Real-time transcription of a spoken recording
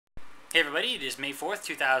Hey everybody, it is May 4th,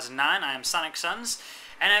 2009. I am Sonic Sons,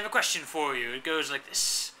 and I have a question for you. It goes like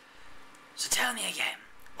this. So tell me again,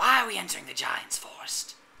 why are we entering the Giant's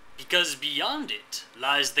Forest? Because beyond it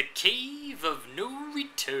lies the Cave of No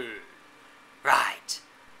Return. Right.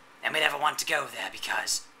 And we never want to go there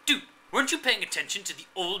because... Dude, weren't you paying attention to the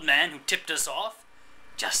old man who tipped us off?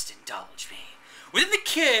 Just indulge me. Within the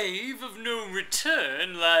Cave of No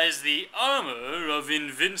Return lies the Armor of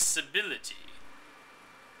Invincibility.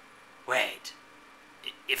 Wait,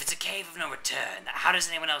 if it's a cave of no return, how does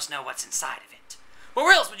anyone else know what's inside of it? Or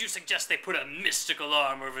where else would you suggest they put a mystical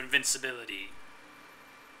armor of invincibility?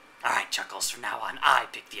 Alright, Chuckles, from now on, I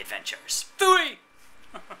pick the adventures. Phooey!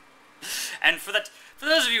 And for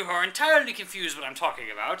those of you who are entirely confused what I'm talking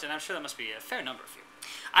about, and I'm sure there must be a fair number of you,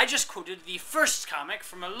 I just quoted the first comic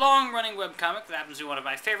from a long-running webcomic that happens to be one of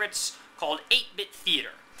my favorites, called 8-Bit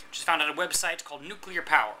Theater, which is found on a website called Nuclear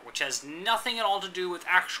Power, which has nothing at all to do with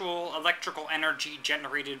actual electrical energy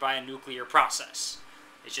generated by a nuclear process.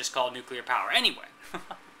 It's just called Nuclear Power. Anyway,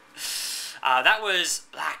 that was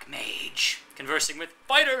Black Mage conversing with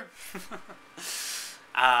Fighter.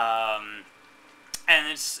 And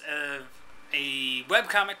it's a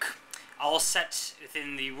webcomic all set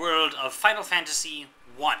within the world of Final Fantasy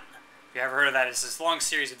I. If you ever heard of that, it's this long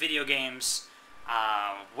series of video games.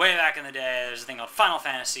 Way back in the day, there's a thing called Final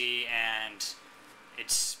Fantasy, and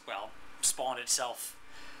it's, well, spawned itself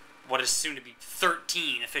what is soon to be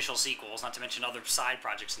 13 official sequels, not to mention other side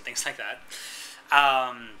projects and things like that.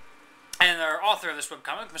 And our author of this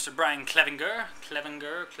webcomic, Mr. Brian Clevenger, think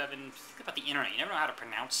about the internet, you never know how to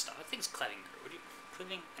pronounce stuff. I think it's Clevenger. Would you?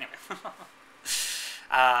 Clevenger? Anyway.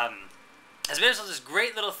 Has made this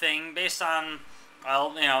great little thing based on,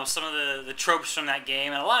 well, you know, some of the tropes from that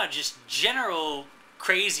game, and a lot of just general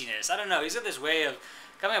craziness. I don't know, he's got this way of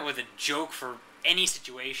coming up with a joke for any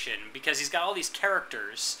situation, because he's got all these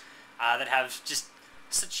characters that have just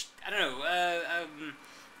such, I don't know,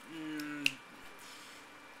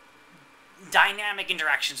 dynamic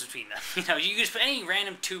interactions between them. You know, you just put any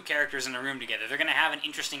random two characters in a room together, they're going to have an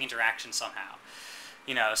interesting interaction somehow.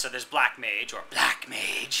 You know, so there's Black Mage, or Black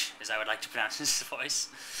Mage, as I would like to pronounce his voice,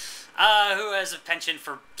 who has a penchant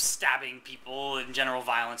for stabbing people and general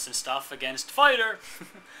violence and stuff against Fighter,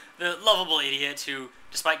 the lovable idiot who,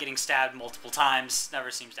 despite getting stabbed multiple times, never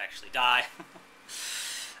seems to actually die.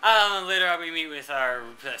 Later on we meet with our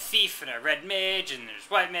thief and our Red Mage, and there's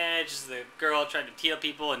White Mage, the girl trying to heal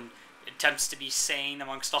people and attempts to be sane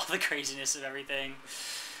amongst all the craziness of everything.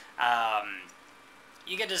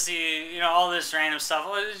 You get to see, you know, all this random stuff.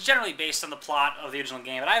 Well, it's generally based on the plot of the original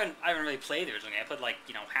game, but I haven't really played the original game. I played, like,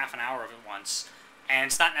 you know, half an hour of it once, and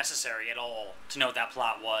it's not necessary at all to know what that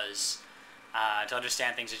plot was, to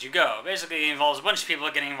understand things as you go. Basically, it involves a bunch of people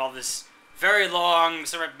getting involved in this very long,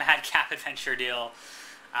 sort of madcap adventure deal,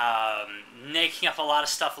 making up a lot of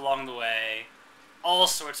stuff along the way. All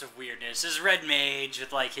sorts of weirdness. This Red Mage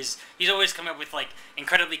with, like, he's always coming up with, like,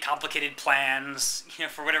 incredibly complicated plans, you know,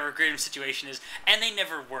 for whatever grim situation is, and they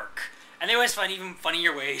never work. And they always find even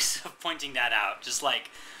funnier ways of pointing that out. Just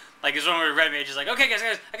like there's one where Red Mage is like, okay guys,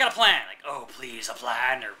 I got a plan. Like, oh please, a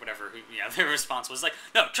plan, or whatever, you know, their response was like,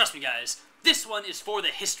 no, trust me guys, this one is for the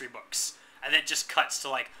history books. And then it just cuts to,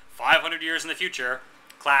 like, 500 years in the future.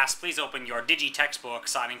 Class, please open your digi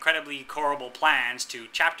textbooks on incredibly horrible plans to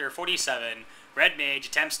chapter 47, Red Mage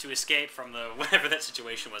attempts to escape from the whatever that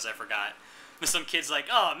situation was, I forgot. And some kid's like,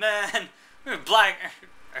 oh man, Red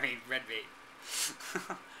Mage.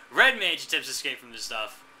 Red Mage attempts to escape from this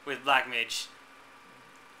stuff, with Black Mage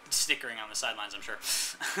snickering on the sidelines, I'm sure.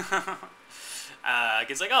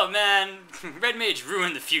 Kid's like, oh man, Red Mage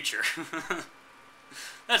ruined the future.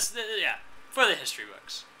 Yeah, for the history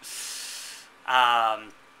books.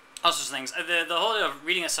 All sorts of things. The whole idea of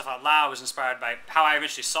reading this stuff out loud was inspired by how I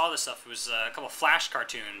eventually saw this stuff. It was a couple of Flash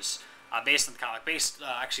cartoons based on the comic, based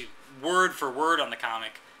actually word for word on the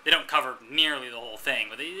comic. They don't cover nearly the whole thing,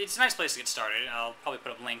 but it's a nice place to get started. I'll probably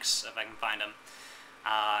put up links if I can find them.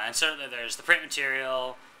 And certainly there's the print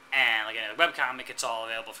material, and like in a webcomic, it's all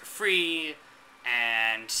available for free,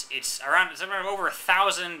 and it's around over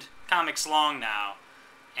 1,000 comics long now,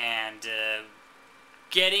 and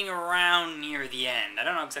getting around near the end. I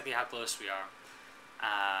don't know exactly how close we are,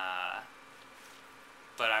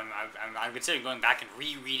 but I'm considering going back and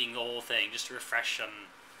rereading the whole thing just to refresh on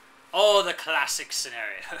all the classic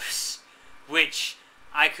scenarios, which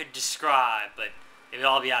I could describe, but it would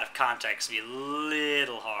all be out of context. It'd be a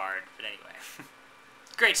little hard, but anyway.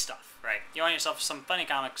 Great stuff, right? You want yourself some funny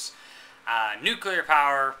comics. Nuclear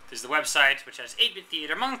Power is the website, which has 8-Bit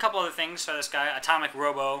Theater, among a couple other things. So this guy, Atomic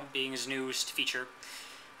Robo, being his newest feature.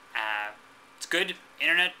 It's good,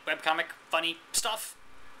 internet, webcomic, funny stuff.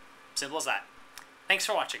 Simple as that. Thanks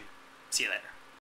for watching. See you later.